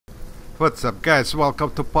What's up, guys?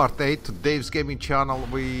 Welcome to part 8 to Dave's Gaming Channel.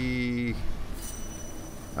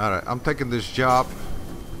 Alright, I'm taking this job.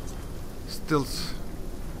 Stilts.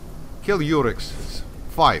 Kill Uruk.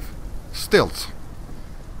 5. Stilts.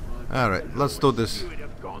 Alright, let's do this.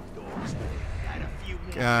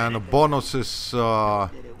 And the bonus is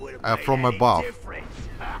from above.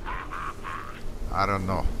 I don't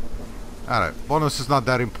know. Alright, bonus is not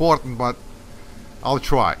that important, but I'll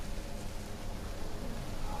try.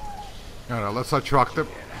 Alright, let's attract him.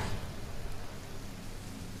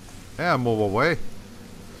 Yeah, move away.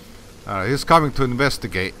 Alright, he's coming to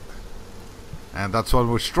investigate. And that's when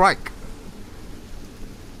we strike.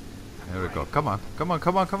 Here we go. Come on. Come on,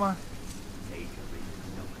 come on, come on.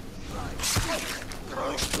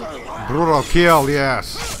 Brutal kill,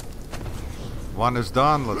 yes. One is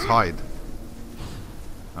done. Let's hide.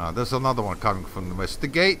 There's another one coming from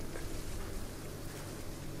investigate.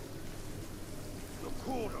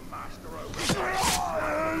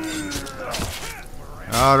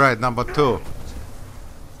 Alright, number 2.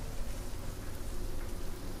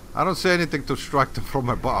 I don't say anything to strike them from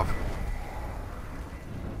above.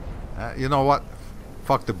 You know what?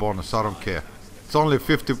 Fuck the bonus, I don't care. It's only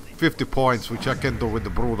 50 points, which I can do with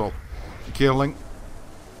the brutal killing.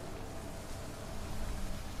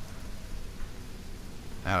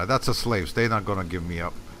 Alright, that's a slave. They're not gonna give me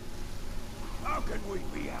up.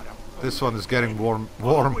 This one is getting warm.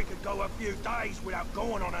 We could go a few days without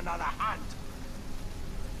going on another hunt.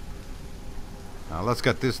 Now let's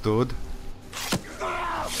get this dude.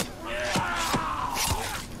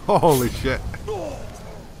 Holy shit.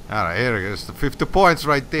 Alright, here it is. The 50 points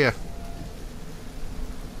right there.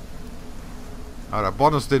 Alright,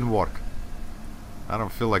 bonus didn't work. I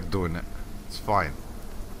don't feel like doing it. It's fine.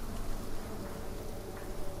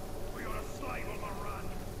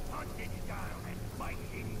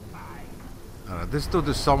 Alright, this dude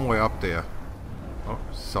is somewhere up there. Oh,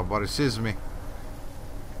 somebody sees me.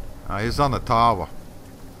 He's on the tower.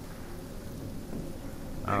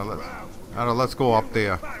 Alright, let's go up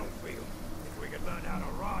there.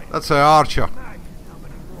 That's an archer.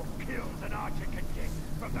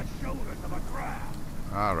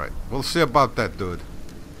 Alright, we'll see about that dude.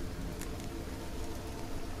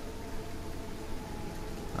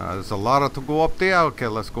 There's a lot to go up there. Okay,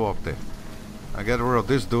 let's go up there. I get rid of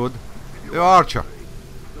this dude. The archer.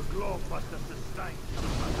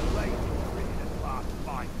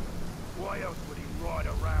 Why else would he ride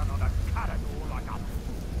around on a catador like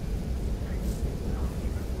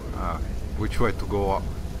a... Which way to go up?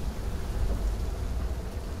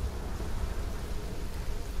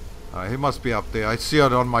 He must be up there. I see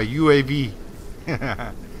it on my UAV.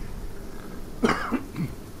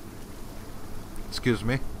 Excuse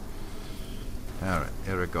me. Alright,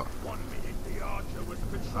 here we go.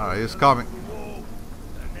 Alright, he's coming.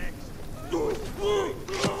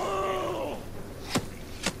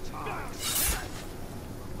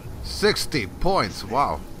 60 points,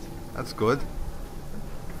 wow. That's good.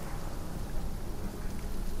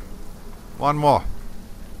 One more.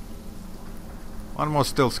 One more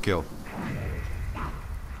still skill.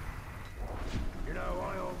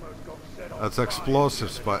 That's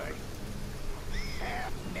explosives, but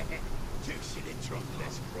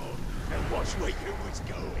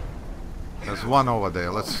there's one over there.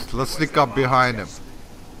 Let's sneak up behind him.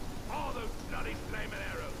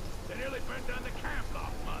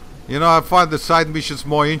 You know, I find the side missions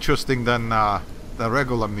more interesting than the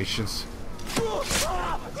regular missions.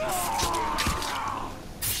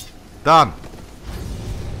 Done.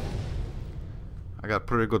 I got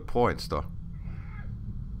pretty good points though.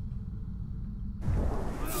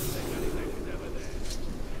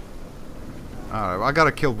 Alright, I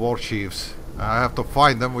gotta kill war chiefs. I have to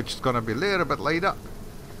find them, which is gonna be a little bit later.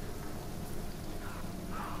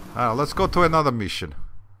 Alright, let's go to another mission.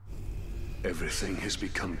 Everything has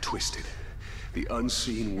become twisted. The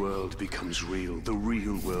unseen world becomes real. The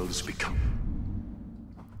real world has become...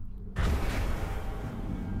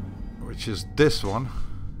 Which is this one.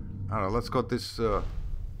 Alright, let's go this... a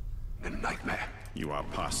nightmare. You are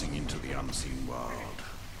passing into the unseen world.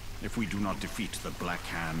 If we do not defeat the Black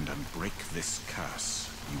Hand and break this curse,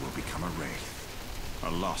 you will become a wraith.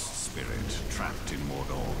 A lost spirit trapped in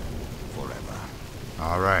Mordor forever.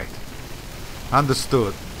 Alright.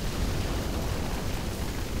 Understood.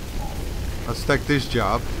 Let's take this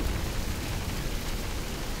job.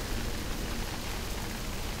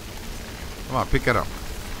 Come on, pick it up.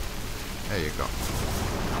 There you go.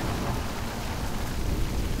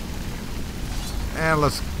 And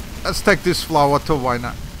let's take this flower too, why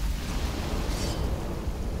not?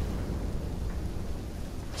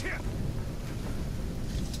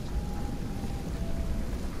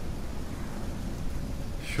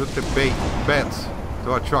 Shoot the bats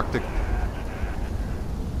to attract the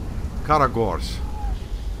Karagors.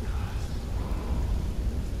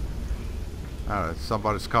 Alright,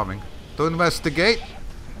 somebody's coming to investigate.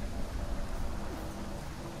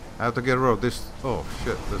 I have to get rid of this. Oh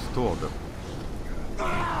shit, there's two of them.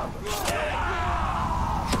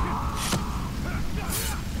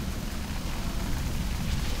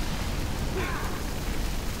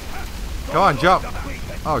 Come on, jump!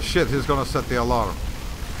 Oh shit, he's gonna set the alarm.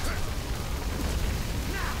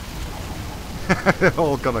 They're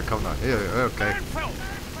all gonna come down. Yeah, okay.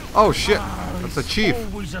 Oh shit, that's the chief.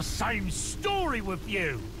 Always the same story with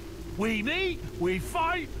you. We meet, we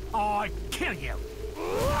fight, I kill you.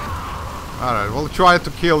 Alright, we'll try to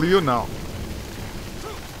kill you now.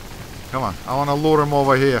 Come on, I wanna lure him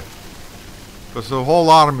over here. Because the whole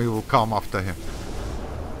army will come after him.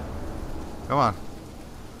 Come on.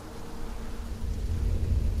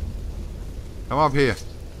 Come up here.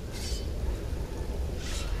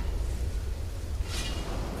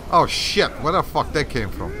 Oh shit, where the fuck they came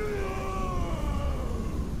from?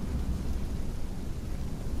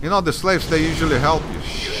 You know, the slaves, they usually help you.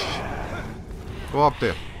 Shh. Go up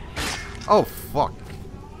there. Oh fuck.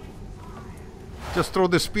 Just throw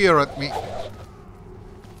the spear at me.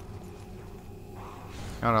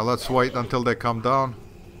 Alright, let's wait until they come down.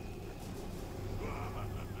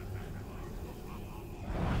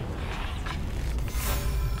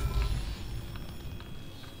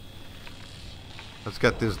 Let's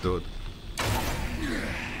get this dude.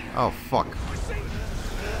 Oh fuck.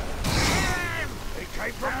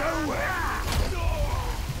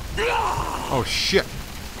 Oh shit.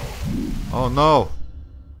 Oh no.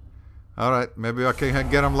 Alright, maybe I can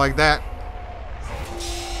get him like that.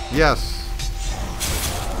 Yes.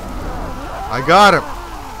 I got him.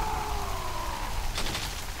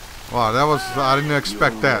 Wow, that was... I didn't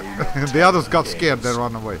expect that. The others got scared, they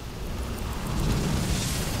ran away.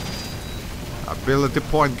 Ability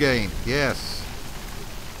point gain. Yes.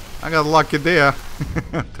 I got lucky there.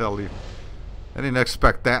 I tell you. I didn't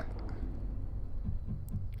expect that.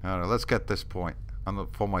 Alright, let's get this point.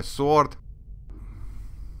 For my sword.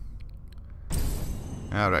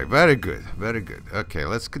 Alright, very good. Very good. Okay,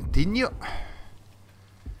 let's continue.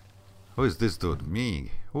 Who is this dude?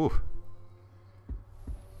 Me. Ooh.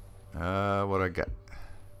 What I got?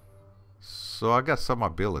 So I got some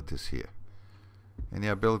abilities here. Any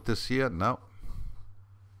abilities here? No.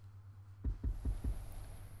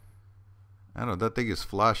 I don't know, that thing is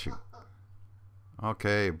flashing.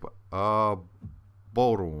 Okay, Bow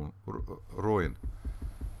Ruin.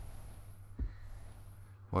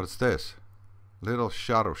 What's this? Little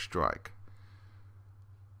Shadow Strike.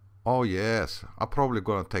 Oh yes, I'm probably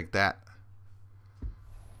gonna take that.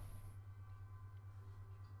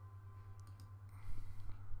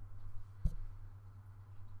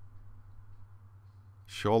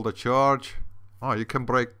 Shoulder charge. Oh, you can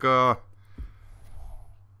break...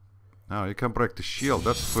 No, you can break the shield.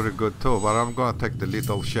 That's pretty good too. But I'm gonna take the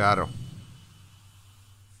little shadow.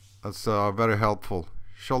 That's very helpful.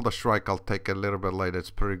 Shoulder strike I'll take a little bit later. It's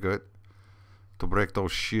pretty good to break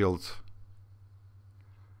those shields.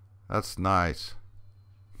 That's nice.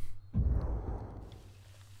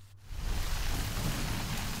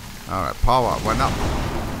 Alright, power went up.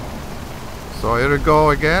 So here we go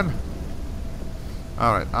again.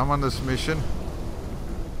 Alright, I'm on this mission.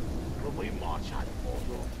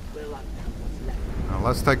 Now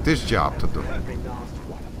let's take this job to do.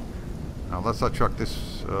 Now let's attract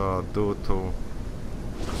this dude to...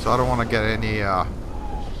 So I don't want to get any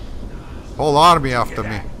whole army after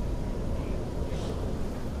me.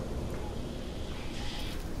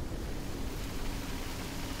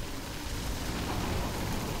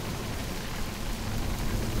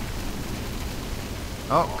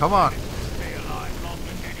 Oh, come on.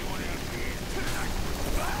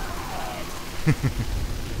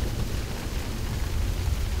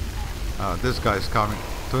 Oh, this guy's coming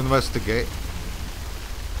to investigate.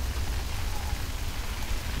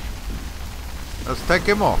 Let's take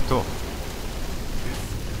him off too.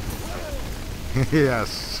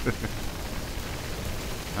 Yes.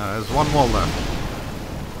 There's one more left.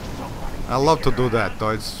 I love to do that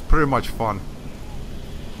though, it's pretty much fun.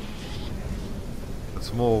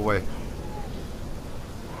 Let's move away.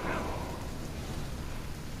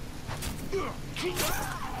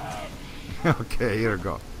 Okay, here we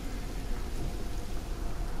go.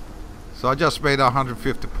 So I just made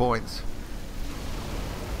 150 points.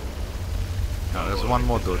 Now there's one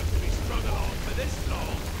more dude.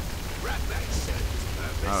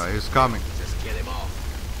 Alright, he's coming.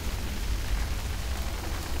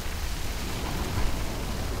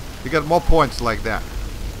 You get more points like that.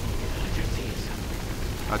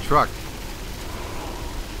 A truck.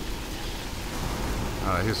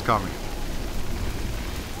 Alright, he's coming.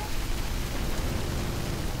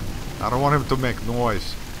 I don't want him to make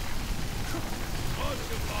noise.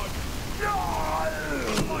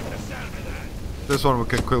 This one we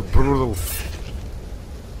can kill brutal.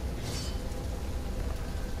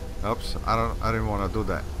 Oops, I didn't want to do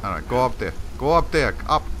that. Alright, go up there. Go up there.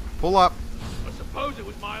 Up. Pull up. I suppose it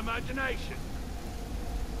was my imagination.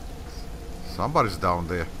 Somebody's down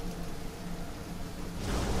there.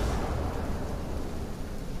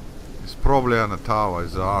 He's probably on the tower.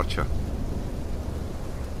 He's the archer.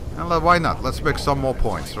 And why not? Let's make some more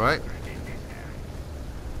points, right?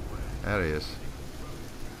 There he is.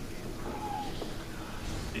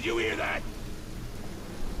 Did you hear that?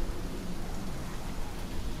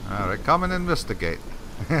 Alright, come and investigate.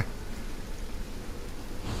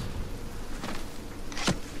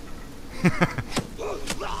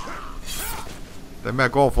 They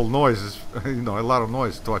make awful noises, you know, a lot of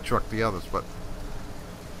noise to attract the others, but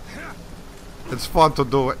it's fun to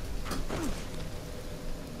do it.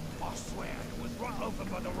 I swear it was run over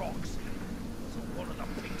by the rocks. So one of the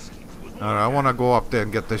pigskins was. Alright, I want to go up there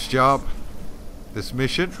and get this job, this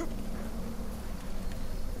mission.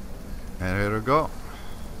 And here we go.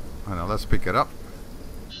 Now let's pick it up.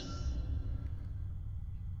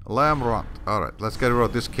 Lamb runt. Alright, let's get rid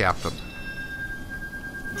of this captain.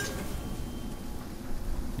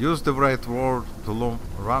 Use the right word to loom.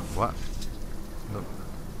 Rat what? No.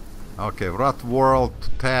 Okay, rat world to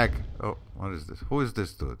tag. Oh, what is this? Who is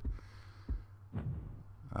this dude?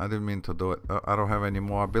 I didn't mean to do it. I don't have any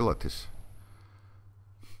more abilities.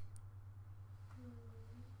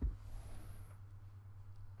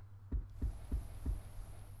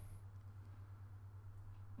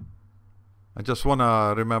 I just want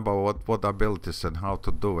to remember what abilities and how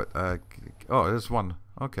to do it. Oh, there's one.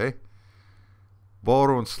 Okay. Bow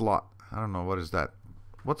rune slot. I don't know, what is that?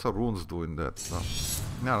 What's the runes doing that?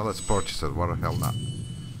 No, let's purchase it. What the hell not?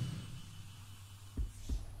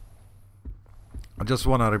 I just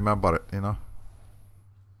want to remember it, you know.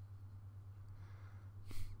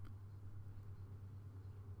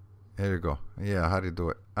 Here you go. Yeah, how do you do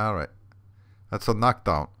it? Alright. That's a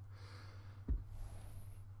knockdown.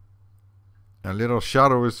 A little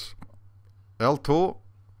shadow is L2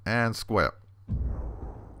 and square.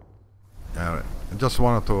 Alright. I just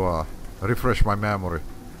wanted to refresh my memory.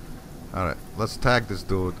 Alright, let's tag this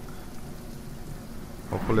dude.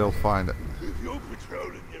 Hopefully I'll find it. If you're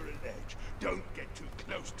patrolling near an edge, don't get too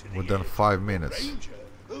close to the Within 5 minutes. Ranger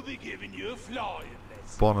will be giving you a flying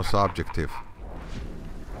lesson. Bonus objective.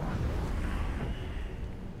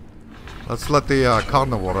 Let's let the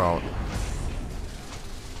carnivore out.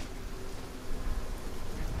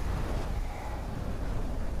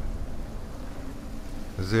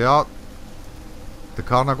 Is he out? The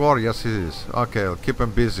carnivore? Yes, he is. Okay, I'll keep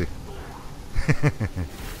him busy.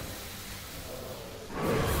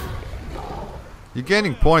 You're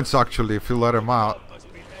gaining points actually if you let him out.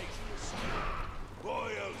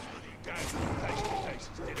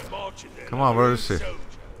 Come on, where is he?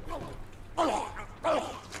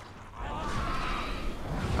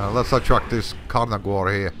 Let's attract this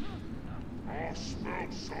carnivore here.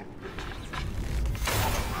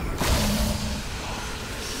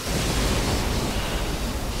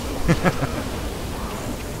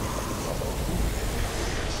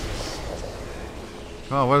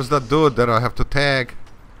 Oh, where's that dude that I have to tag?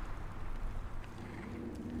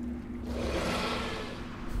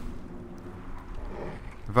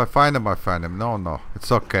 If I find him, I find him. No,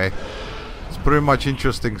 it's okay. It's pretty much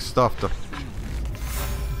interesting stuff though.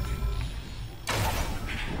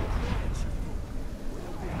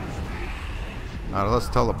 Alright, let's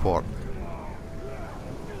teleport.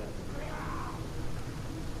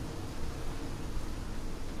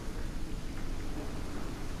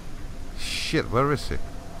 Shit, where is he?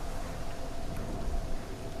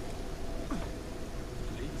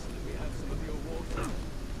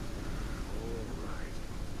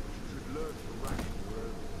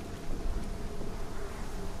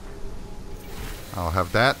 I'll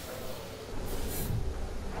have that.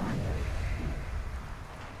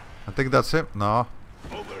 I think that's him. No.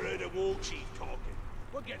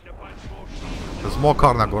 There's more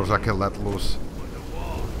carnivores I can let loose.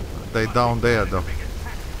 They down there though.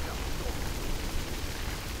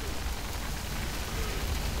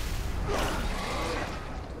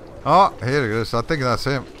 Oh, here it is. I think that's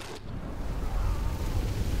him.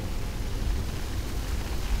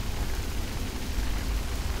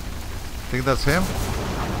 Think that's him?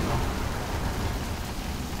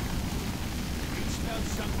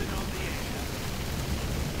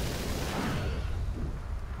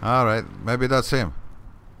 Alright, maybe that's him.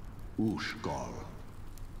 Ushkol.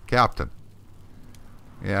 Captain.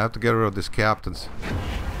 Yeah, I have to get rid of these captains.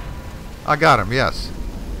 I got him, yes.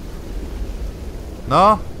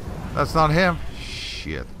 No? That's not him?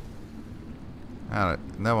 Shit. Alright,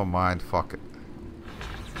 never mind, fuck it.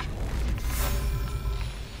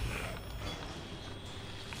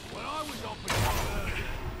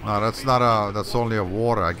 No, that's not a... That's only a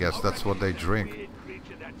water, I guess. That's what they drink.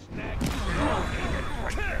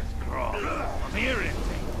 I'm hearing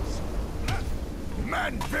things.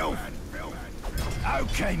 Man, filth! How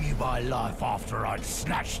came you by life after I'd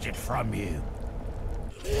snatched it from you?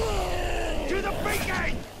 To the big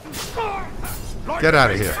gate! Get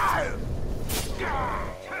out of here.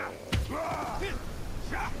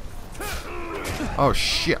 Oh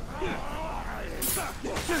shit.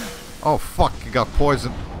 Oh fuck, you got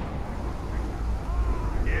poisoned.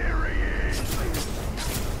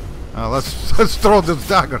 Let's throw those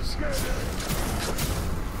daggers.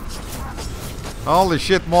 Holy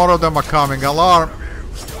shit, more of them are coming. Alarm.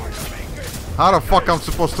 How the fuck I'm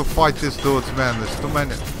supposed to fight these dudes, man? There's too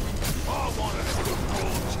many.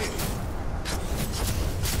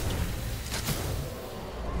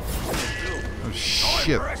 Oh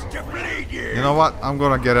shit. You know what? I'm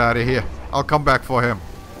gonna get out of here. I'll come back for him.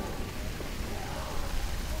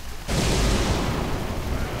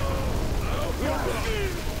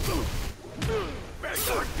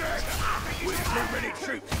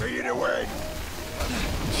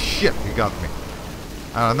 Shit, he got me.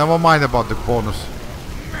 Never mind about the bonus.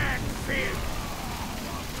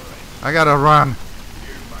 I gotta run.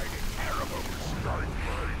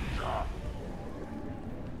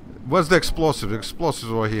 Where's the explosive? The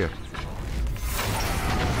explosives were here.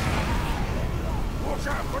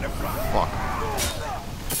 Fuck.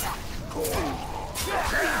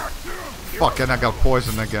 Fuck, and I got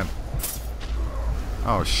poisoned again.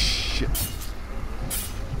 Oh shit.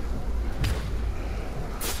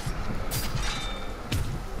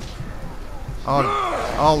 Oh,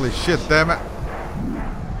 holy shit, damn it.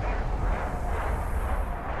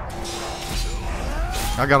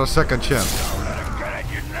 I got a second chance.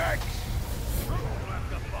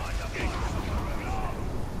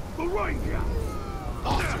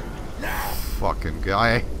 Fucking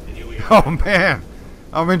guy. Oh man,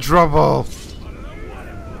 I'm in trouble.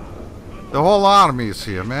 The whole army is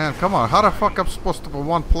here, man. Come on, how the fuck I'm supposed to be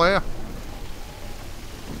one player?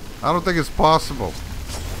 I don't think it's possible.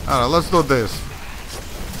 Alright, let's do this.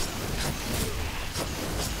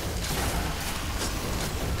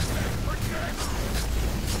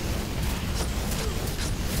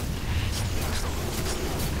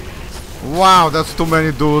 Wow, that's too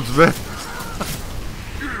many dudes, man.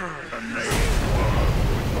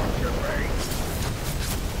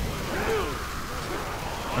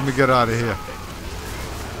 Let me get out of here.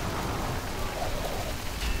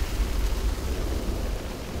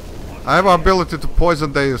 I have ability to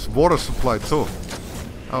poison their water supply too.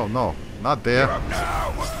 Oh no, not there.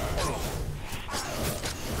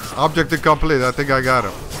 Objective complete. I think I got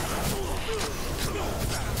him.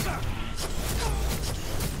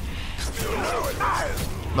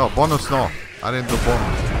 No, bonus no. I didn't do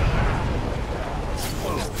bonus.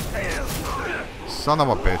 Son of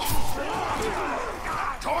a bitch.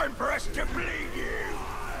 Time for us to bleed you!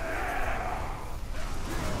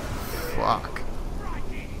 Fuck.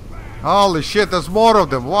 Holy shit, there's more of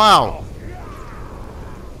them. Wow.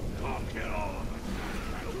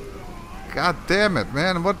 God damn it,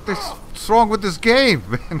 man. What's wrong with this game,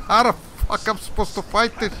 man? How the fuck I'm supposed to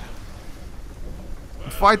fight this?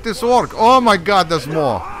 Fight this orc. Oh my god, there's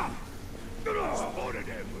more.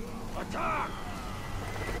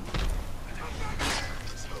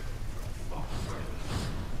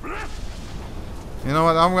 You know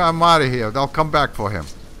what? I'm out of here. I'll come back for him.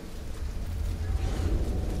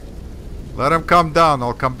 Let him come down.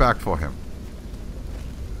 I'll come back for him.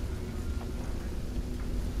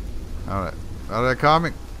 Alright. Are they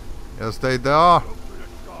coming? Yes, they are.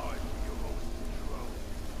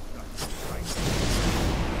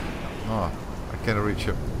 Oh, I can't reach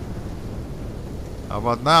him. How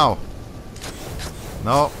about now?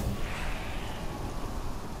 No.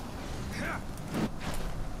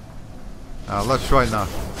 Let's try now.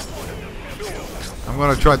 I'm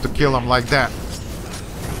gonna try to kill him like that.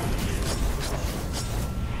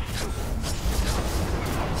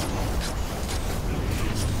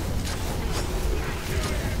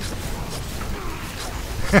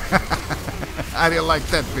 How do you like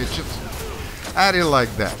that, bitches? How do you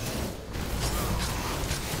like that?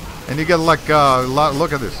 And you get like,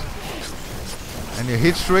 look at this. And your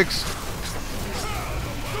hit streaks.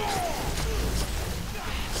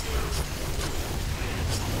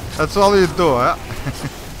 That's all you do, huh?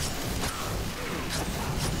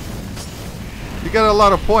 You get a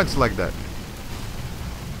lot of points like that.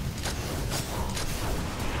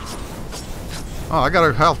 Oh, I got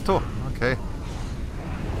a health too. Okay.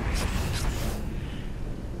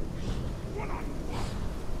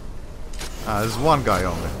 There's one guy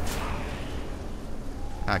only.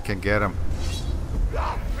 I can get him.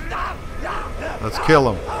 Let's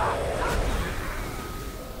kill him.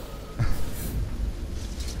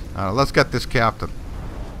 Let's get this captain.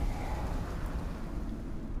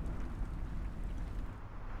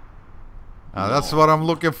 That's what I'm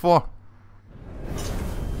looking for.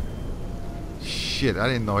 Shit, I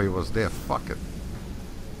didn't know he was there. Fuck it.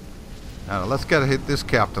 Let's hit this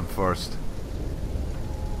captain first.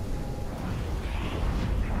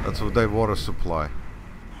 That's what their water supply.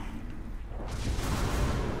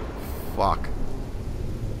 Fuck.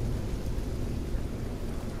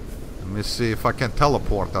 Let me see if I can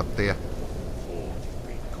teleport up there.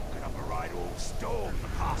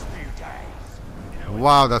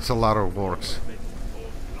 Wow, that's a lot of orcs.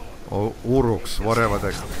 Or Uruks, whatever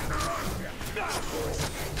they...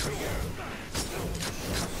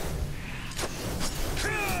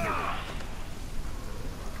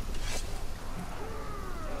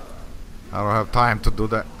 I don't have time to do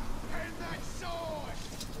that.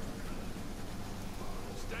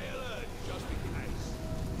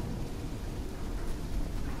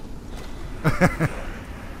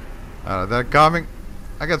 They're coming.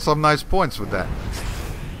 I got some nice points with that.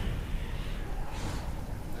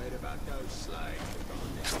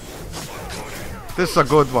 This is a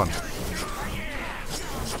good one.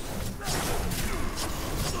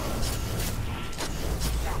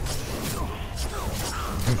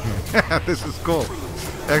 This is cool.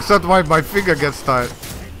 Except my finger gets tired.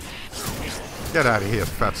 Get out of here,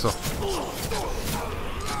 fatso.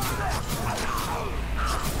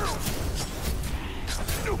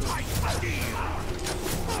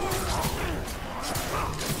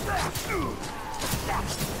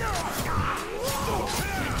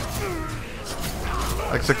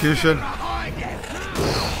 Execution.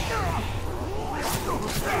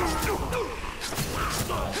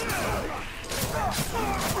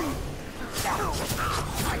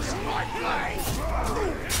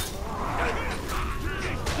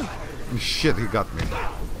 Shit, he got me.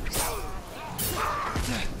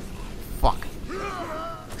 Fuck.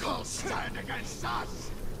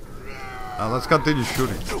 Let's continue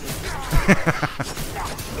shooting.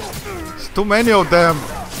 It's too many of them.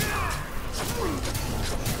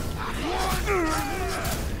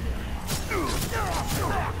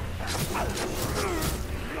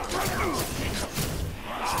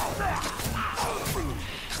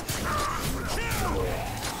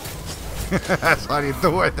 That's how you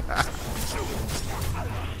do it.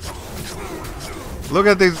 Look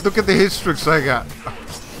at these. Look at the hit streaks I got.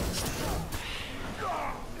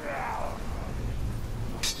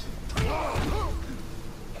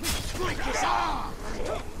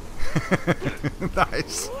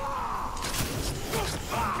 Nice.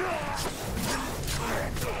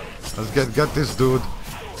 Let's get this dude.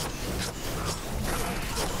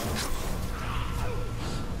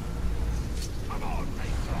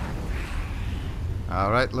 All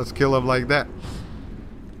right, let's kill him like that.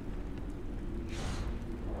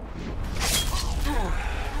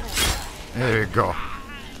 There you go.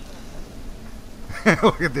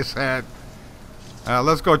 Look at this head.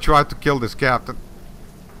 Let's go try to kill this captain.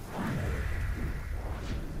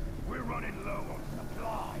 We're running low on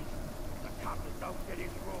supplies. The captain don't get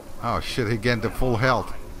his roll. Oh shit, he gained the full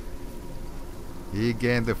health. He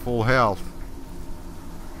gained the full health.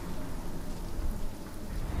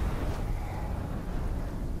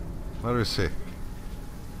 Where is he?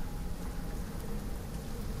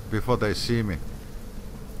 Before they see me.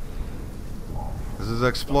 This is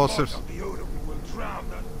explosives.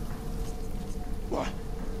 What?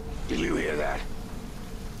 Did you hear that?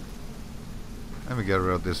 Let me get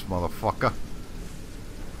rid of this motherfucker.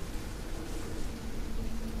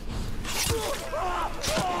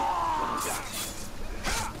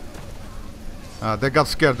 They got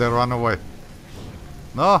scared, they ran away.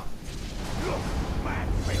 No?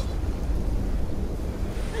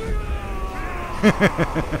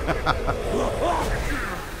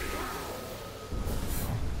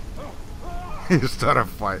 He started a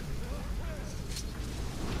fight.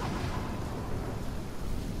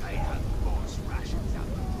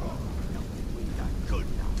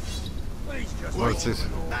 What's this?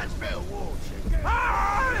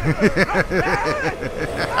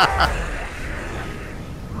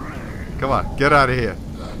 Come on, get out of here.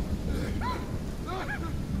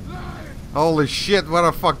 Holy shit, where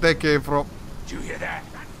the fuck they came from? Did you hear that?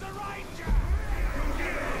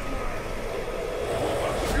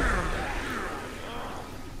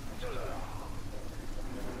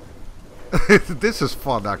 This is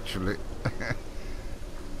fun, actually.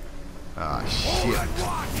 Ah, shit.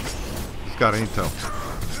 He's got intel.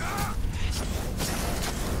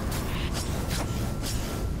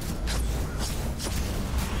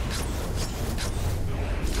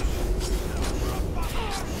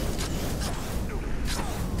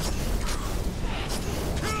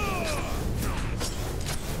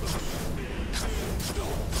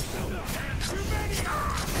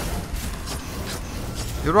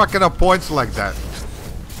 You're racking up points like that.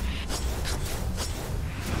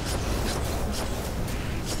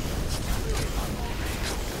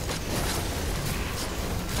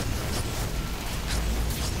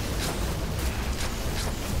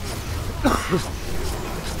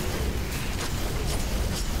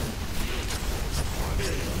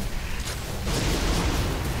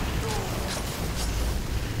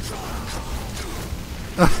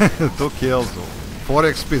 Two kills, 4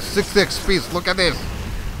 XP, 6 XP, look at this.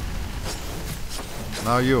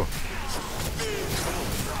 Now you.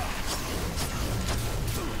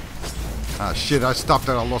 Ah shit, I stopped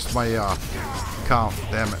and I lost my count,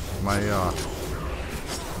 damn it. My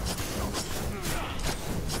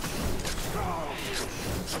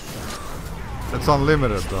That's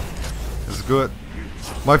unlimited though. It's good.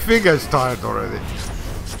 My finger is tired already.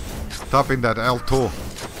 Tapping that L2.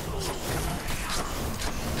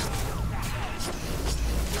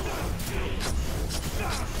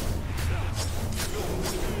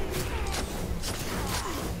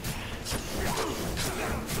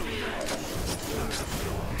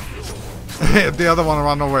 The other one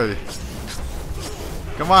ran away.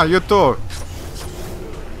 Come on, you too.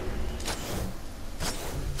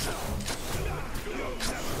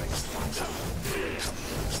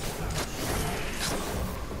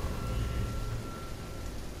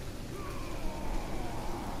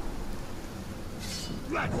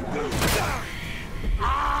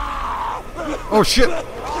 Oh shit!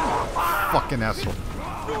 Fucking asshole.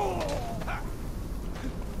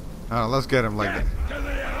 Alright, let's get him like that.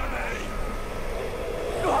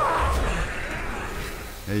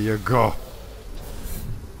 There you go.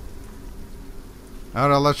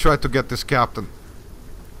 Alright, let's try to get this captain.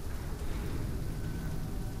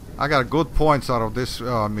 I got good points out of this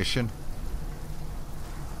mission.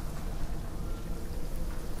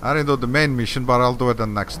 I didn't do the main mission, but I'll do it the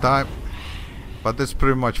next time. But it's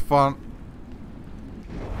pretty much fun.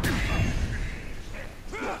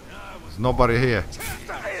 There's nobody here.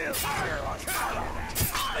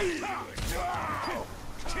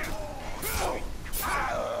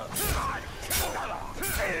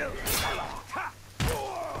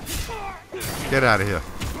 Get out of here.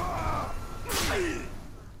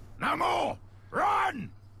 No more! Run!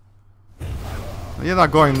 You're not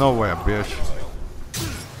going nowhere, bitch.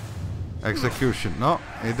 Execution. No,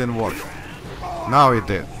 it didn't work. Now it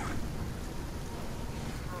did.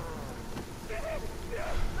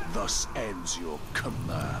 Thus ends your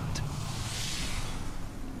command.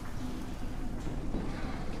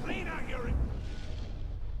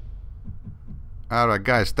 Alright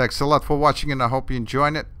guys, thanks a lot for watching and I hope you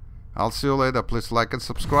enjoyed it. I'll see you later. Please like and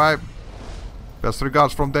subscribe. Best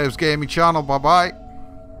regards from Dave's Gaming channel. Bye bye.